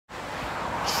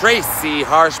Tracy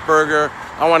Harshberger.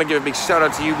 I want to give a big shout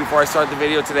out to you before I start the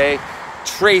video today.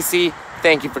 Tracy,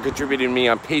 thank you for contributing to me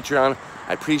on Patreon.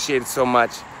 I appreciate it so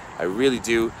much. I really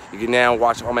do. You can now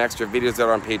watch all my extra videos that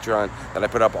are on Patreon that I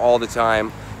put up all the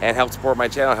time and help support my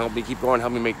channel, help me keep going,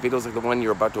 help me make videos like the one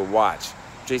you're about to watch.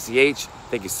 Tracy H,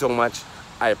 thank you so much.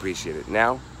 I appreciate it.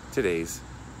 Now, today's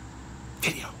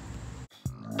video.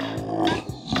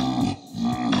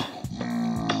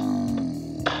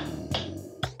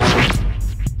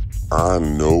 I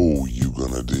know you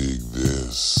gonna dig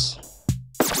this.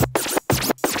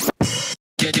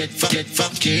 Get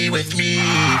funky with me.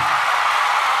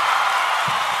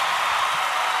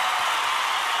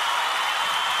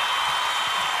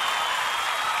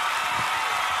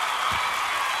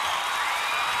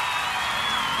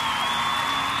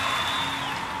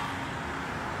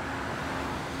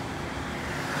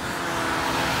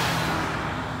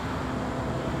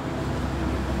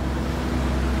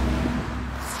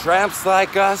 Tramps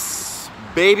like us,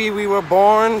 baby, we were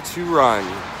born to run.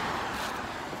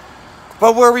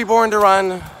 But were we born to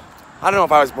run? I don't know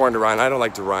if I was born to run. I don't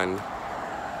like to run.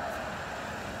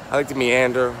 I like to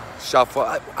meander, shuffle.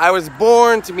 I was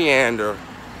born to meander.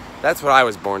 That's what I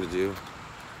was born to do.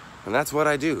 And that's what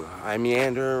I do. I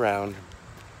meander around,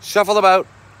 shuffle about.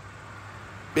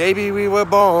 Baby, we were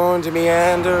born to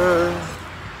meander.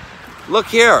 Look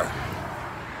here.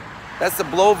 That's the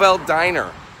Blauvelt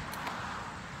Diner.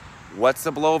 What's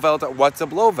a Blauvelt? What's a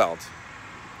Blauvelt?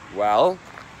 Well,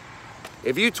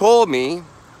 if you told me,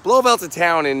 Blauvelt's a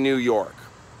town in New York,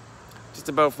 just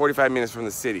about 45 minutes from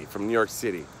the city, from New York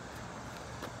City.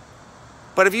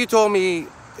 But if you told me,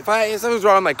 if something was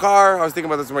wrong with my car, I was thinking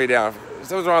about this on the way down. If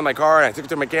something was wrong with my car and I took it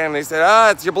to a mechanic and they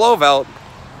said, it's your Blauvelt,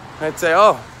 I'd say,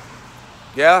 oh,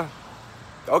 yeah,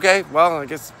 okay, well, I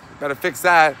guess better fix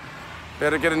that.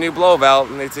 Better get a new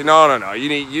Blauvelt. And they'd say, no, you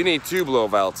need two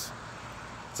Blauvelts.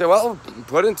 Say, well,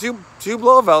 put in two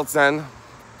Blauvelts then.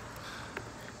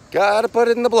 Gotta put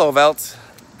it in the Blauvelt.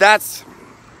 That's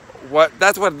what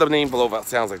the name Blauvelt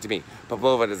sounds like to me. But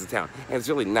Blauvelt is a town, and it's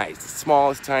really nice. It's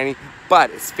small, it's tiny,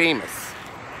 but it's famous.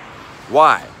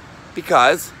 Why?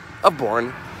 Because of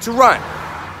Born to Run,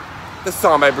 the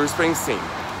song by Bruce Springsteen,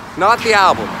 not the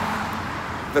album,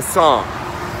 the song.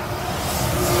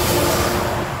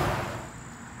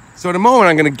 So in a moment,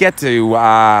 I'm gonna get to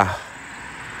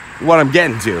what I'm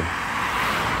getting to.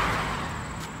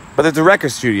 But there's a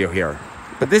record studio here.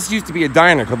 But this used to be a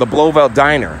diner called the Blauvelt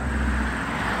Diner.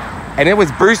 And it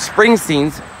was Bruce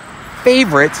Springsteen's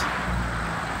favorite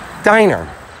diner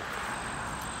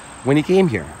when he came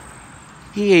here.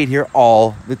 He ate here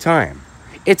all the time.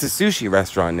 It's a sushi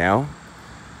restaurant now.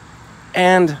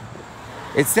 And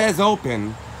it says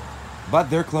open,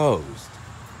 but they're closed.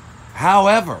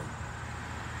 However,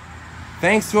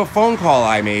 thanks to a phone call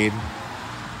I made,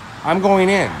 I'm going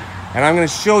in, and I'm going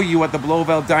to show you what the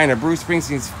Blauvelt Diner, Bruce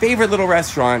Springsteen's favorite little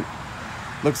restaurant,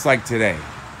 looks like today.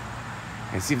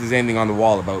 And see if there's anything on the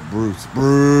wall about Bruce.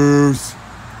 Bruce!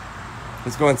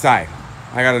 Let's go inside.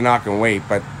 I got to knock and wait,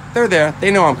 but they're there. They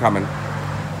know I'm coming.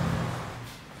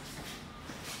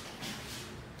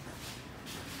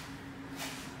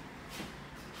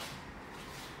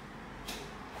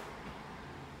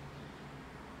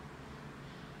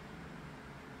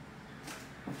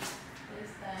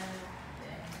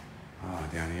 Oh,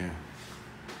 down here.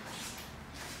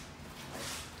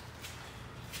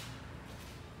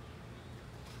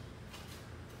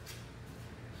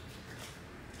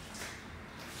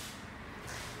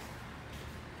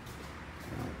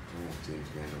 James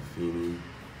Gandolfini,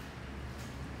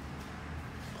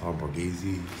 Paul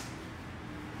Borghese.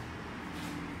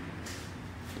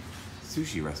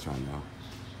 Sushi restaurant now.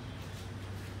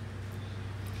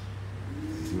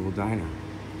 This is a little diner.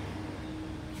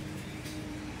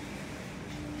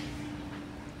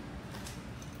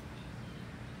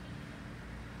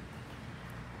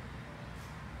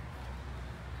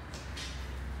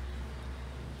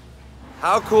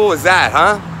 How cool is that,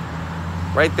 huh?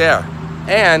 Right there.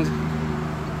 And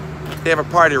they have a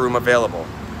party room available.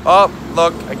 Oh,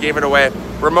 look, I gave it away.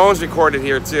 Ramones recorded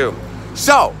here too.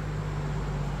 So,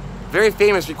 very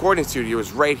famous recording studio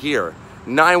is right here.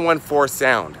 914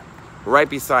 Sound, right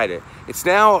beside it. It's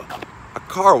now a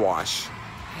car wash.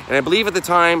 And I believe at the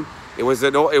time it was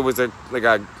like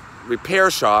a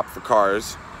repair shop for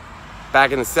cars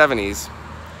back in the 70s.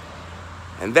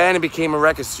 And then it became a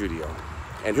record studio.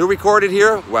 And who recorded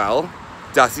here? Well,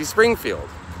 Dusty Springfield,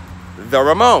 the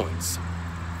Ramones,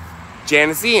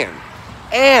 Janis Ian,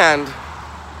 and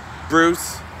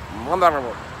Bruce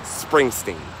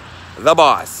Springsteen, the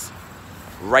boss,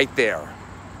 right there.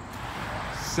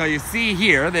 So you see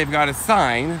here, they've got a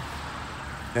sign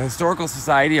the Historical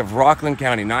Society of Rockland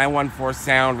County 914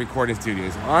 Sound Recording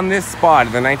Studios. On this spot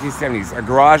in the 1970s, a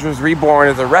garage was reborn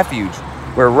as a refuge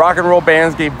where rock and roll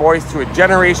bands gave voice to a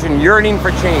generation yearning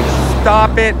for change.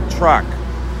 Stop it, truck.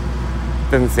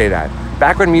 Doesn't say that.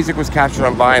 Back when music was captured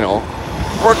on vinyl,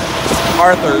 Port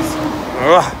Arthur's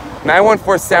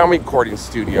 914 Sound Recording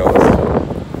Studios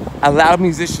allowed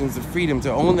musicians the freedom to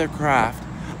own their craft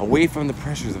away from the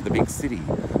pressures of the big city.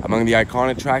 Among the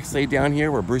iconic tracks laid down here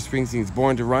were Bruce Springsteen's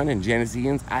Born to Run and Janis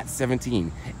Ian's At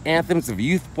 17, anthems of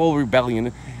youthful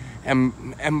rebellion,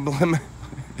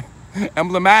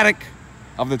 emblematic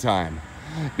of the time.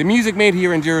 The music made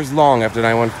here endures long after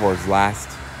 914's last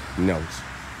note.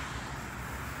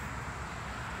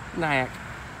 Nyack.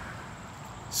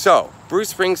 So,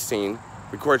 Bruce Springsteen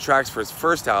recorded tracks for his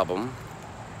first album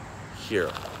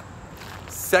here.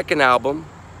 Second album,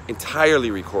 entirely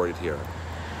recorded here.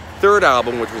 Third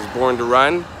album, which was Born to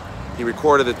Run, he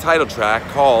recorded the title track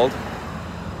called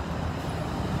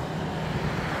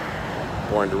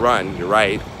Born to Run, you're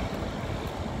right,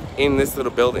 in this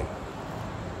little building.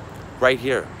 Right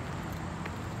here.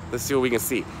 Let's see what we can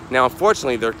see. Now,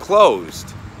 unfortunately, they're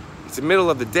closed. It's the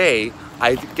middle of the day.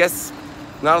 I guess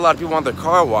not a lot of people want their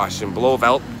car washed in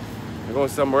Blauvelt. They're going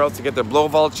somewhere else to get their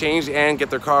Blauvelt changed and get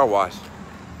their car washed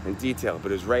in detail,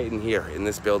 but it's right in here, in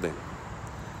this building.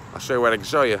 I'll show you what I can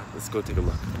show you. Let's go take a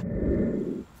look.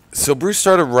 So Bruce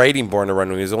started writing Born to Run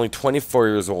when he was only 24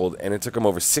 years old, and it took him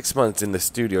over 6 months in the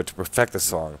studio to perfect the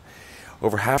song.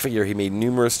 Over half a year, he made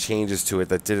numerous changes to it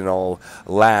that didn't all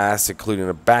last, including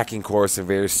a backing chorus and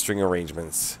various string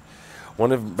arrangements.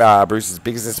 One of Bruce's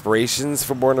biggest inspirations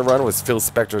for Born to Run was Phil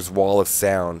Spector's Wall of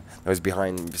Sound that was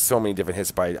behind so many different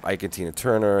hits by Ike and Tina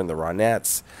Turner and the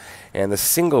Ronettes. And the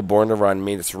single Born to Run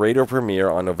made its radio premiere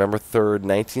on November 3rd,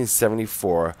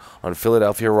 1974 on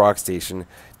Philadelphia rock station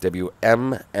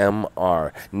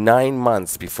WMMR, 9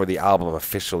 months before the album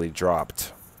officially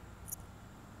dropped.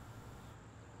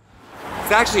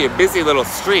 It's actually a busy little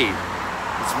street.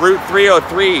 It's Route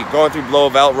 303 going through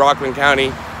Blauvelt, Rockland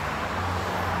County.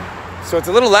 So it's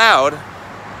a little loud.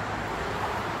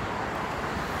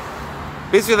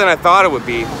 Busier than I thought it would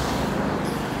be.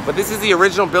 But this is the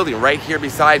original building right here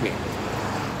beside me.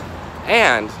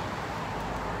 And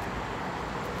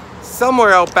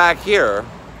somewhere out back here,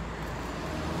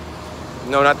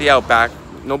 no, not the outback,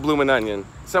 no bloomin' onion,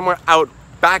 somewhere out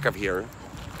back of here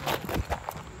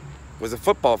was a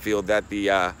football field that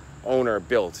the owner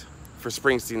built for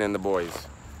Springsteen and the boys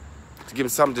to give them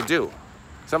something to do,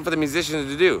 something for the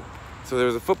musicians to do. So there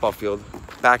was a football field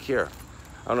back here.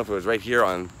 I don't know if it was right here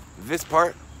on this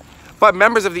part, but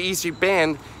members of the E Street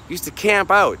Band used to camp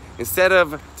out instead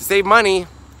of, to save money,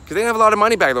 because they didn't have a lot of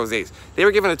money back those days. They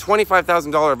were given a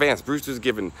 $25,000 advance. Bruce was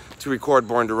given to record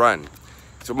Born to Run.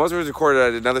 So most of it was recorded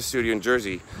at another studio in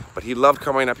Jersey, but he loved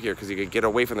coming up here because he could get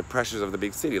away from the pressures of the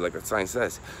big city, like the sign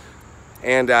says.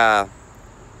 And,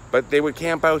 but they would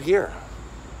camp out here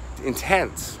in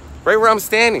tents, right where I'm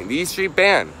standing, the E Street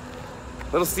Band.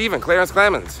 Little Steven, Clarence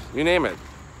Clemens, you name it.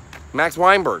 Max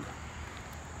Weinberg.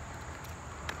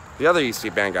 The other E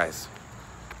Street Band guys.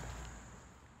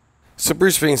 So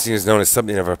Bruce Springsteen is known as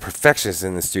something of a perfectionist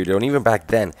in the studio, and even back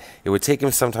then, it would take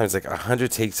him sometimes like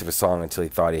 100 takes of a song until he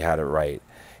thought he had it right.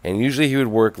 And usually he would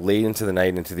work late into the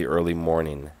night into the early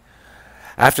morning.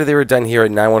 After they were done here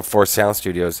at 914 Sound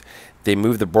Studios, they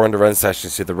moved the Born to Run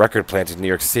sessions to the record plant in New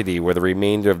York City, where the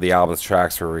remainder of the album's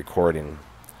tracks were recording.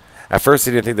 At first,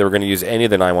 they didn't think they were going to use any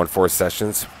of the 914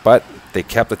 sessions, but they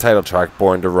kept the title track,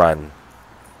 Born to Run.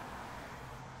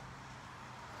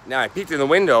 Now, I peeked in the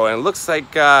window, and it looks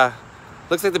like the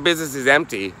business is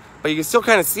empty, but you can still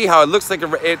kind of see how it looks like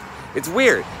it's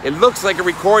weird. It looks like a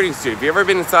recording studio. If you've ever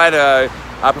been inside a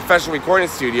professional recording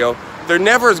studio, they're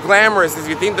never as glamorous as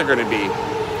you think they're going to be.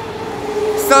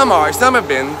 Some are, some have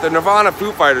been. The Nirvana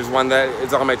Foo Fighters one that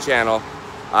is on my channel,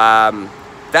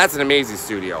 that's an amazing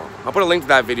studio. I'll put a link to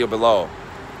that video below.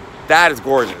 That is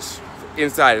gorgeous,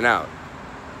 inside and out.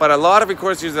 But a lot of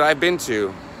recording studios that I've been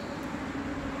to,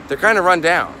 they're kind of run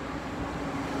down.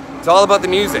 It's all about the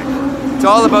music. It's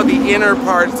all about the inner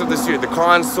parts of the studio, the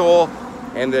console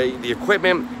and the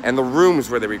equipment and the rooms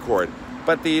where they record.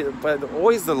 But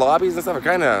always the lobbies and stuff are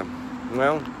kind of,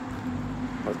 well,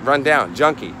 run down,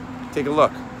 junky. Take a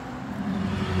look.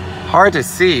 Hard to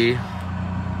see,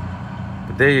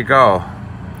 but there you go.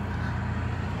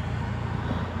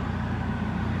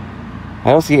 I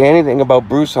don't see anything about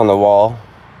Bruce on the wall.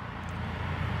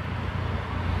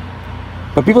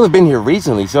 But people have been here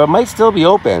recently, so it might still be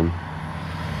open.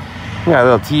 Yeah, a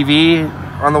little TV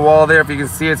on the wall there. If you can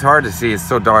see, it's hard to see. It's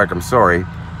so dark, I'm sorry.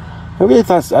 I really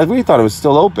thought it was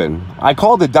still open. I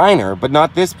called the diner, but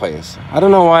not this place. I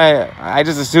don't know why. I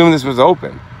just assumed this was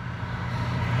open.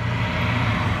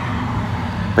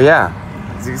 But yeah,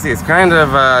 as you can see, it's kind of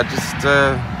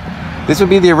this would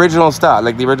be the original stuff,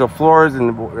 like the original floors and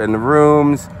the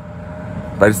rooms.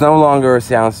 But it's no longer a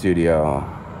sound studio.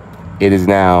 It is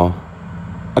now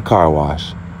a car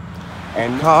wash.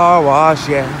 And car wash,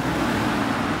 yeah.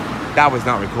 That was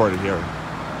not recorded here.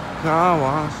 Car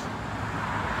wash.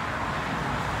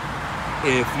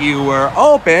 If you were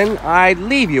open, I'd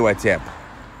leave you a tip.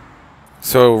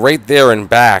 So right there in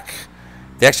back,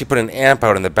 they actually put an amp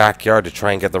out in the backyard to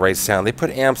try and get the right sound. They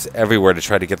put amps everywhere to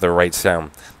try to get the right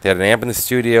sound. They had an amp in the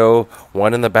studio,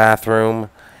 one in the bathroom,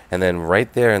 and then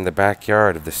right there in the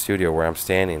backyard of the studio where I'm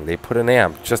standing, they put an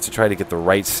amp just to try to get the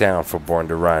right sound for Born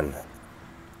to Run.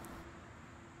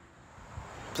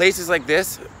 Places like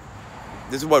this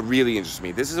is what really interests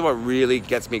me. This is what really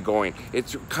gets me going.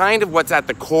 It's kind of what's at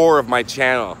the core of my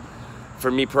channel, for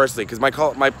me personally, because my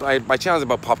channel is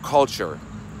about pop culture.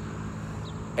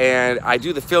 And I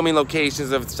do the filming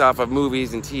locations of stuff, of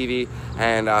movies and TV,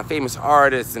 and famous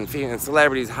artists and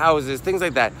celebrities, houses, things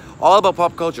like that. All about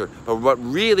pop culture. But what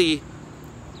really,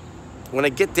 when I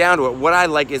get down to it, what I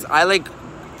like is I like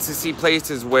to see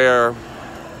places where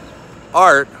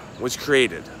art was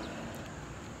created.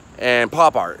 And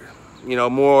pop art. You know,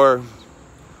 more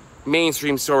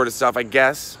mainstream sort of stuff, I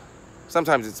guess.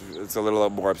 Sometimes it's a little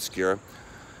more obscure.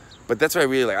 But that's what I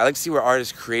really like. I like to see where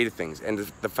artists created things. And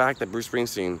the fact that Bruce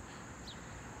Springsteen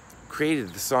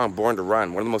created the song Born to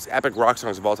Run, one of the most epic rock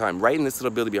songs of all time, right in this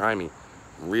little building behind me,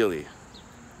 really,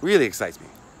 really excites me.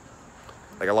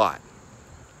 Like a lot.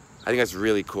 I think that's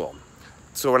really cool.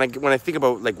 So when I think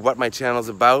about like what my channel's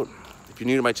about, if you're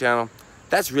new to my channel,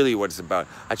 that's really what it's about.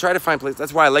 I try to find places.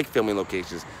 That's why I like filming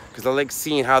locations, because I like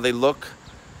seeing how they look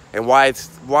and why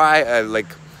like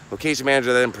location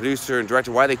manager, then producer and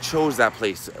director, why they chose that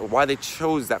place, why they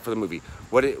chose that for the movie,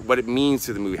 what it means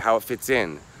to the movie, how it fits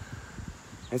in.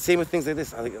 And same with things like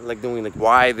this. I like knowing like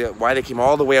why they came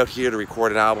all the way out here to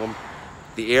record an album,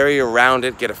 the area around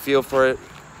it, get a feel for it,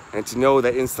 and to know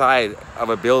that inside of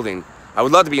a building, I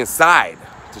would love to be inside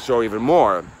to show even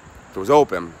more if it was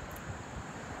open.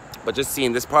 But just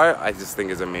seeing this part, I just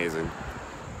think is amazing.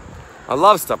 I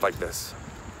love stuff like this.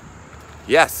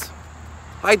 Yes,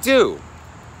 I do.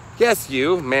 Yes,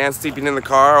 you, man sleeping in the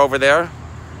car over there.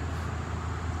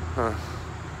 Huh.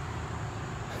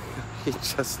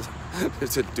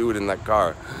 There's a dude in that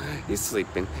car. He's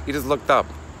sleeping. He just looked up.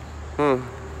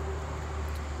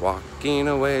 Walking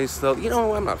away slowly. You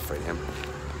know, I'm not afraid of him.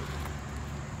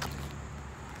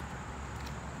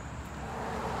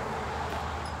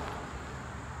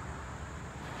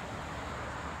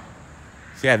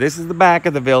 So yeah, this is the back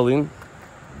of the building.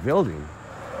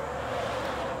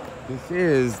 This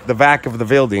is the back of the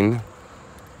building.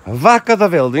 Back of the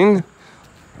building.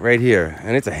 Right here.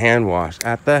 And it's a hand wash.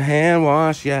 At the hand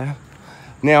wash, yeah.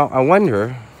 Now, I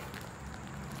wonder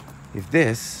if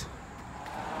this...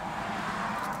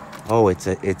 Oh, it's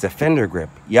a fender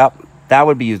grip. Yep, that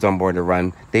would be used on Born to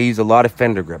Run. They use a lot of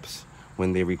fender grips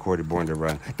when they recorded Born to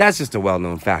Run. That's just a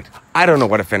well-known fact. I don't know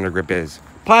what a fender grip is.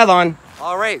 Pylon.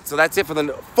 All right, so that's it for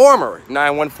the former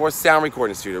 914 sound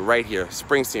recording studio right here.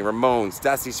 Springsteen, Ramones,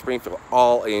 Dusty Springfield,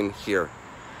 all in here.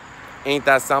 Ain't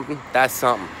that something? That's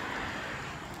something.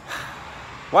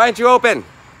 Why aren't you open?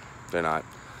 They're not.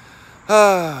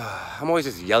 I'm always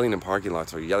just yelling in parking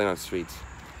lots or yelling on the streets.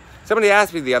 Somebody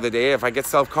asked me the other day if I get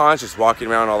self-conscious walking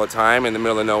around all the time in the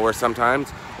middle of nowhere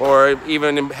sometimes, or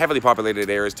even in heavily populated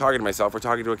areas talking to myself or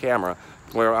talking to a camera,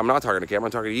 where I'm not talking to a camera,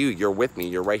 I'm talking to you. You're with me.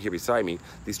 You're right here beside me.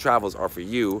 These travels are for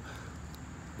you,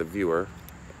 the viewer,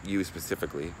 you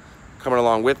specifically, coming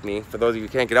along with me. For those of you who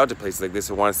can't get out to places like this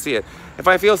and want to see it, if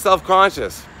I feel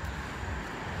self-conscious,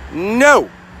 no.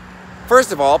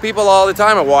 First of all, people all the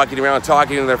time are walking around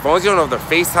talking to their phones. You don't know if they're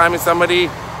FaceTiming somebody,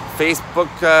 Facebook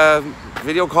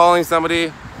video calling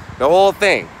somebody, the whole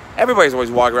thing. Everybody's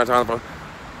always walking around talking on the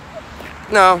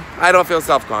phone. No, I don't feel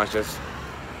self-conscious.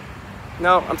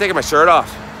 No, I'm taking my shirt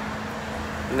off.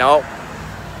 No,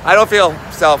 I don't feel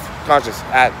self-conscious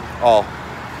at all.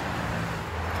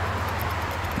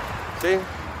 See?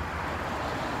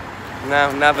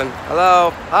 No, nothing. Hello?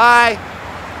 Hi?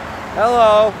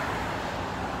 Hello?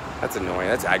 That's annoying.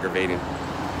 That's aggravating.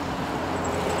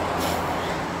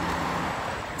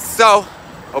 So,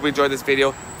 hope you enjoyed this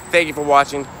video. Thank you for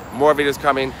watching. More videos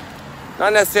coming.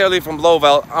 Not necessarily from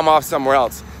Blauvelt. I'm off somewhere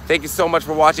else. Thank you so much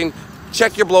for watching.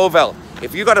 Check your Blauvelt.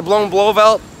 If you got a blown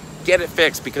Blauvelt, get it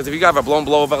fixed. Because if you got a blown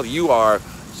Blauvelt,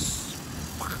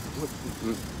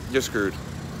 you're screwed.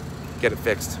 Get it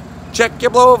fixed. Check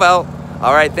your Blauvelt.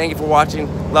 All right, thank you for watching.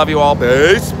 Love you all.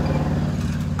 Peace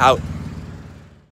out.